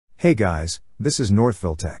Hey guys, this is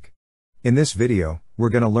Northville Tech. In this video,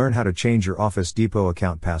 we're going to learn how to change your Office Depot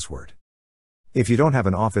account password. If you don't have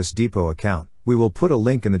an Office Depot account, we will put a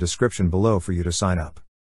link in the description below for you to sign up.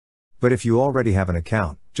 But if you already have an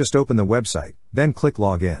account, just open the website, then click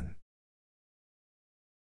Login.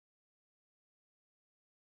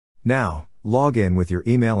 Now, log in with your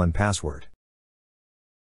email and password.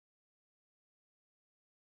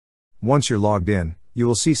 Once you're logged in, you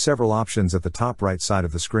will see several options at the top right side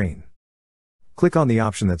of the screen. Click on the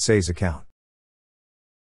option that says Account.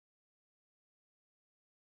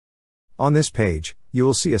 On this page, you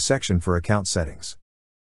will see a section for Account Settings.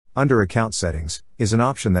 Under Account Settings, is an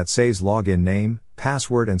option that says Login Name,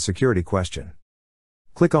 Password and Security Question.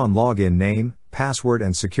 Click on Login Name, Password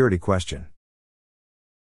and Security Question.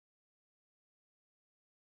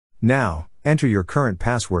 Now, enter your current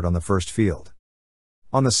password on the first field.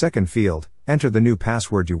 On the second field, enter the new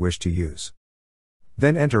password you wish to use.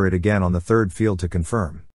 Then enter it again on the third field to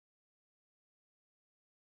confirm.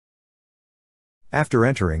 After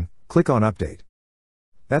entering, click on Update.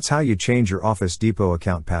 That's how you change your Office Depot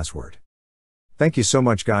account password. Thank you so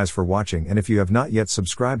much guys for watching, and if you have not yet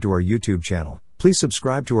subscribed to our YouTube channel, please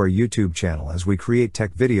subscribe to our YouTube channel as we create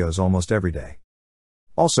tech videos almost every day.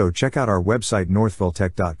 Also check out our website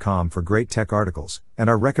northvilletech.com for great tech articles, and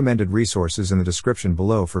our recommended resources in the description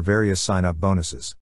below for various sign-up bonuses.